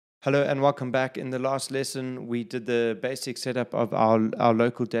Hello and welcome back. In the last lesson, we did the basic setup of our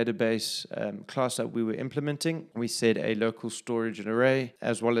local database class that we were implementing. We set a local storage and array,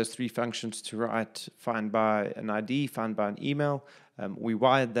 as well as three functions to write: find by an ID, find by an email. We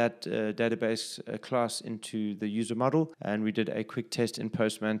wired that database class into the user model, and we did a quick test in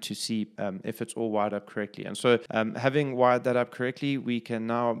Postman to see if it's all wired up correctly. And so having wired that up correctly, we can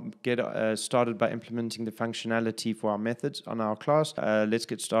now get started by implementing the functionality for our methods on our class. Let's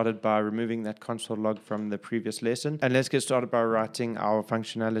get started by removing that console log from the previous lesson, and let's get started by writing our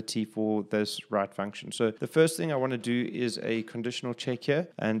functionality for this write function. So the first thing I want to do is a conditional check here,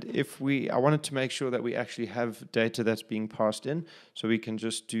 and I wanted to make sure that we actually have data that's being passed in. So we can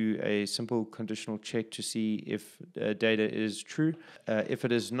just do a simple conditional check to see if data is true. If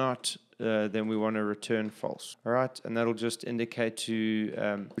it is not, then we want to return false. All right, and that'll just indicate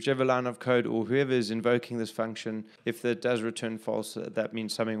to whichever line of code or whoever is invoking this function, if it does return false, that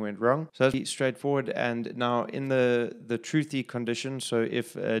means something went wrong. So that's straightforward. And now in the truthy condition, so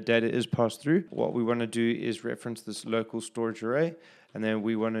if data is passed through, what we want to do is reference this local storage array. And then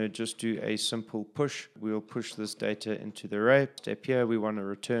we want to just do a simple push. We'll push this data into the array. Step here, we want to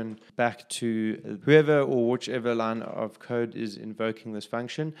return back to whoever or whichever line of code is invoking this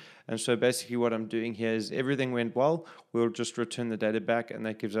function. And so basically what I'm doing here is everything went well. We'll just return the data back, and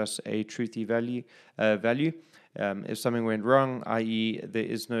that gives us a truthy value. If something went wrong, i.e. there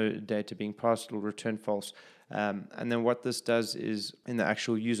is no data being passed, it'll return false. And then what this does is in the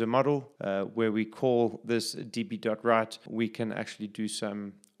actual user model, where we call this db.write, we can actually do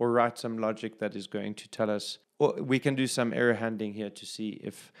write some logic that is going to tell us, or we can do some error handling here to see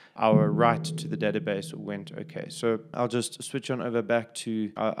if our write to the database went okay. So I'll just switch on over back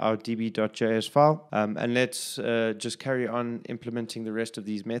to our db.js file, and let's just carry on implementing the rest of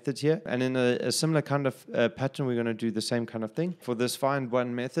these methods here. And in a similar kind of pattern, we're going to do the same kind of thing. For this find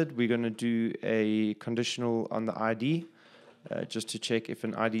one method, we're going to do a conditional on the ID, just to check if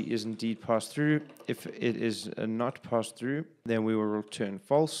an ID is indeed passed through. If it is not passed through, then we will return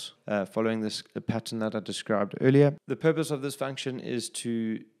false, following this pattern that I described earlier. The purpose of this function is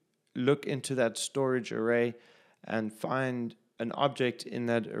to look into that storage array and find an object in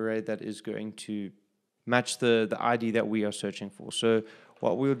that array that is going to match the ID that we are searching for. So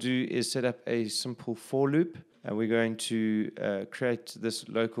what we'll do is set up a simple for loop, and we're going to create this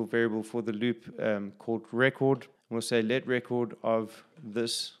local variable for the loop called record. We'll say let record of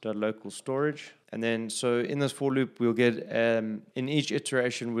this local storage. And then so in this for loop, we'll get, in each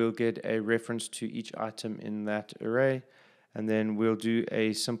iteration, we'll get a reference to each item in that array. And then we'll do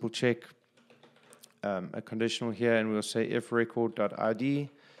a simple check, a conditional here, and we'll say if record.id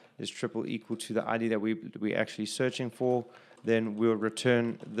is triple equal to the ID that we're actually searching for, then we'll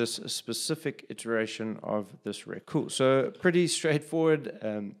return this specific iteration of this record. Cool, so pretty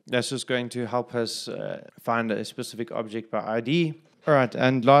straightforward. That's just going to help us find a specific object by ID. All right,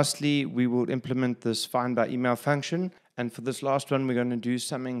 and lastly, we will implement this find by email function. And for this last one, we're going to do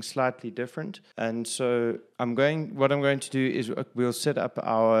something slightly different. And so what I'm going to do is we'll set up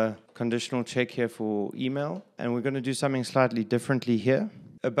our conditional check here for email, and we're going to do something slightly differently here.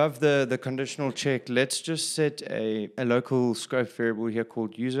 Above the conditional check, let's just set a local scope variable here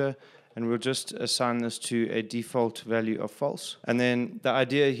called user, and we'll just assign this to a default value of false. And then the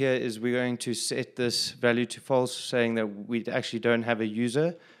idea here is we're going to set this value to false, saying that we actually don't have a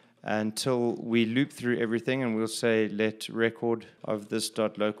user until we loop through everything, and we'll say let record of this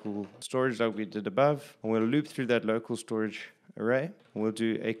local storage like we did above, and we'll loop through that local storage array. We'll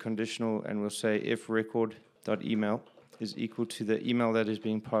do a conditional, and we'll say if record.email is equal to the email that is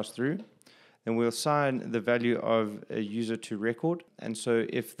being passed through. Then we'll assign the value of a user to record. And so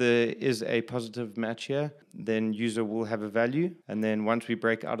if there is a positive match here, then user will have a value. And then once we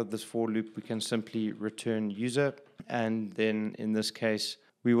break out of this for loop, we can simply return user. And then in this case,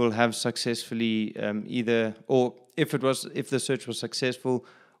 we will have successfully if the search was successful,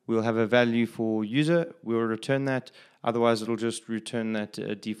 we'll have a value for user, we'll return that. Otherwise, it'll just return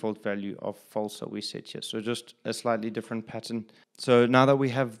that default value of false that we set here. So just a slightly different pattern. So now that we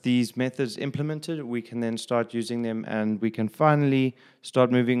have these methods implemented, we can then start using them, and we can finally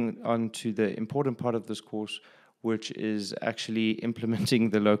start moving on to the important part of this course, which is actually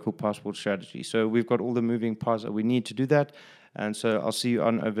implementing the local passport strategy. So we've got all the moving parts that we need to do that. And so I'll see you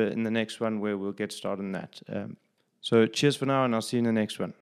on over in the next one where we'll get started on that. So cheers for now, and I'll see you in the next one.